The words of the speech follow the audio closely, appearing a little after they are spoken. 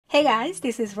Hey guys,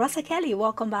 this is Rosa Kelly.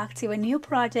 Welcome back to a new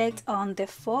project on the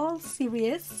fall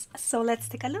series. So let's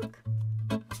take a look.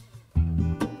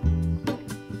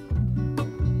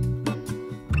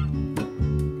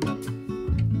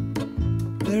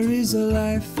 There is a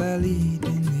life I lead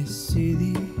in this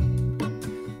city,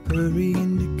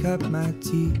 hurrying to cut my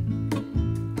teeth.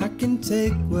 I can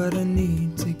take what I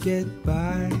need to get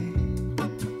by.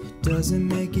 It doesn't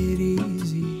make it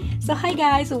easy. So hi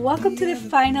guys, welcome to the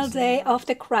final day of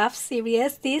the craft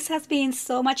series. This has been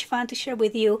so much fun to share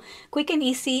with you quick and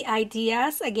easy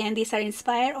ideas. Again, these are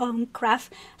inspired on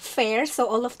craft fairs, so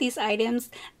all of these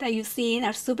items that you've seen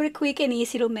are super quick and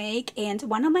easy to make. And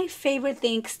one of my favorite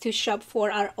things to shop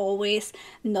for are always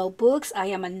notebooks. I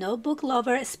am a notebook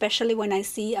lover, especially when I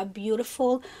see a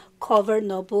beautiful cover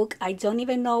notebook. I don't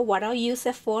even know what I'll use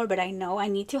it for, but I know I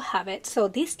need to have it. So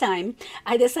this time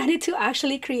I decided to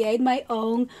actually create my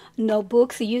own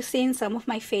notebooks using some of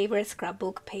my favorite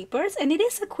scrapbook papers, and it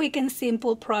is a quick and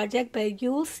simple project, but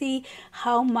you'll see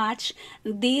how much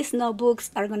these notebooks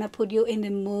are gonna put you in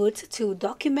the mood to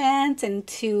document and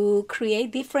to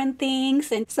create different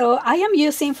things. And so I am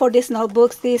using for these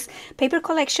notebooks this paper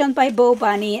collection by Bo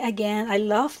Bunny. Again, I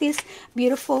love these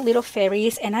beautiful little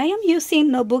fairies, and I am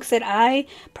using notebooks that I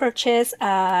purchased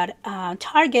at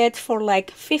Target for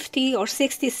like 50 or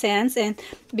 60 cents, and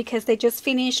because they just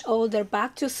finished all their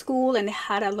back to school and they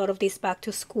had a lot of these back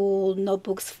to school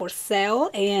notebooks for sale,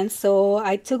 and so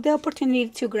I took the opportunity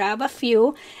to grab a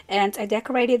few and I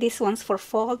decorated these ones for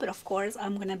fall, but of course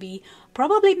I'm gonna be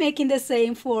probably making the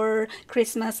same for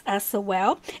Christmas as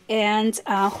well. And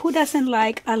who doesn't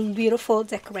like a beautiful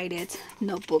decorated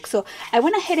notebook? So I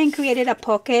went ahead and created a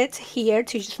pocket here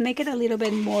to just make it a little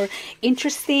bit more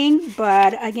interesting,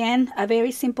 but again, a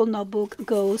very simple notebook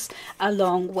goes a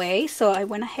long way. So I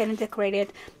went ahead and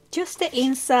decorated just the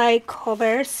inside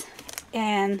covers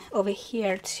and over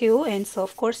here too. And so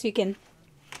of course you can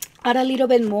add a little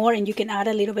bit more, and you can add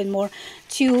a little bit more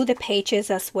to the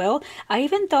pages as well. I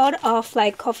even thought of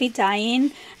like coffee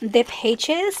dyeing the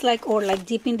pages, like, or like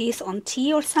dipping these on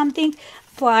tea or something,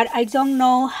 but I don't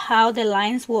know how the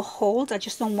lines will hold. I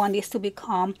just don't want this to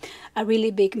become a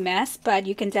really big mess, but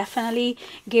you can definitely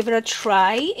give it a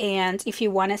try. And if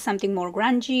you wanted something more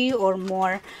grungy or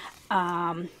more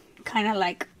kind of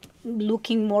like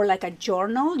looking more like a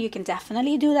journal, you can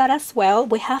definitely do that as well.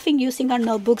 We have been using our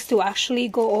notebooks to actually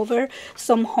go over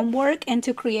some homework and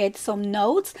to create some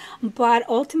notes, but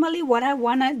ultimately what I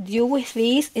want to do with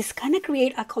these is kind of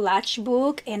create a collage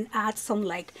book and add some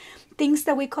like things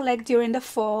that we collect during the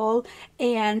fall,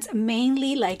 and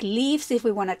mainly like leaves if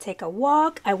we want to take a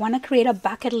walk. I want to create a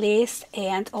bucket list,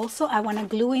 and also I want to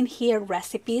glue in here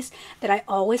recipes that I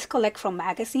always collect from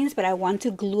magazines, but I want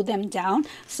to glue them down.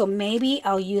 So maybe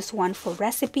I'll use one for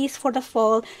recipes for the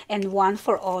fall and one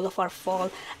for all of our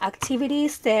fall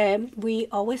activities that we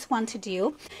always want to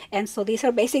do. And so these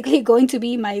are basically going to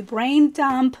be my brain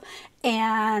dump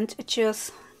and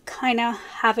just kind of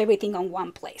have everything on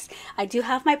one place. I do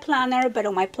have my planner, but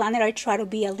on my planner I try to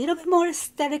be a little bit more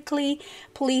aesthetically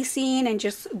pleasing and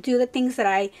just do the things that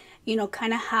I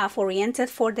kind of have oriented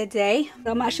for the day.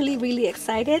 I'm actually really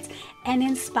excited and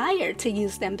inspired to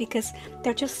use them because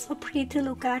they're just so pretty to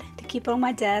look at, to keep on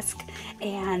my desk.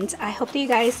 And I hope that you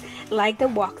guys like the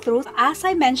walkthrough. As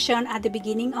I mentioned at the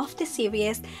beginning of the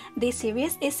series, this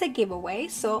series is a giveaway,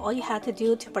 so all you have to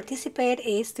do to participate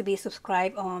is to be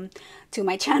subscribed to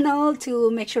my channel,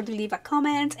 to make sure to leave a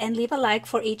comment and leave a like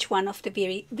for each one of the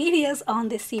videos on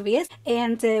this series.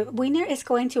 And the winner is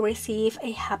going to receive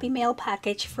a Happy Mail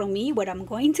package from me, where I'm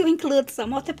going to include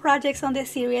some of the projects on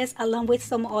this series along with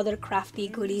some other crafty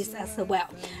goodies as well.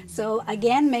 So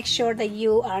again, make sure that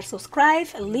you are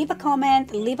subscribed, leave a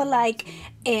comment, leave a like,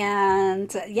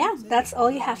 and yeah, that's all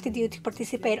you have to do to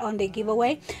participate on the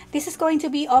giveaway. This is going to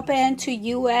be open to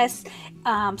US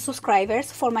subscribers.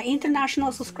 For my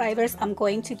international subscribers, I'm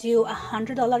going to do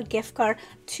 $100 gift card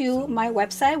to my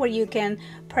website, where you can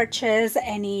purchase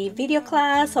any video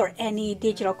class or any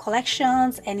digital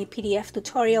collections, any PDF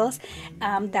tutorials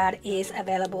that is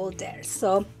available there.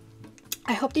 So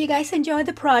I hope that you guys enjoyed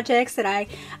the projects that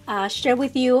I shared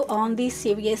with you on this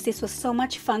series. This was so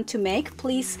much fun to make.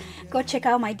 Please go check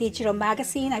out my digital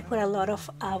magazine. I put a lot of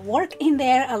work in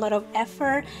there, a lot of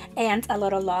effort, and a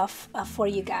lot of love for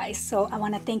you guys. So I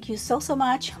want to thank you so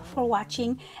much for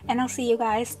watching, and I'll see you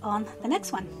guys on the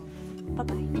next one.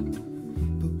 Bye-bye.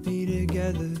 Put me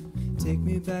together, take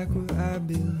me back where I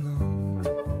belong.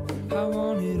 I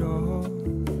want it all.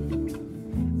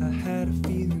 I had a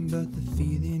feeling, but the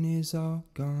feeling is all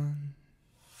gone.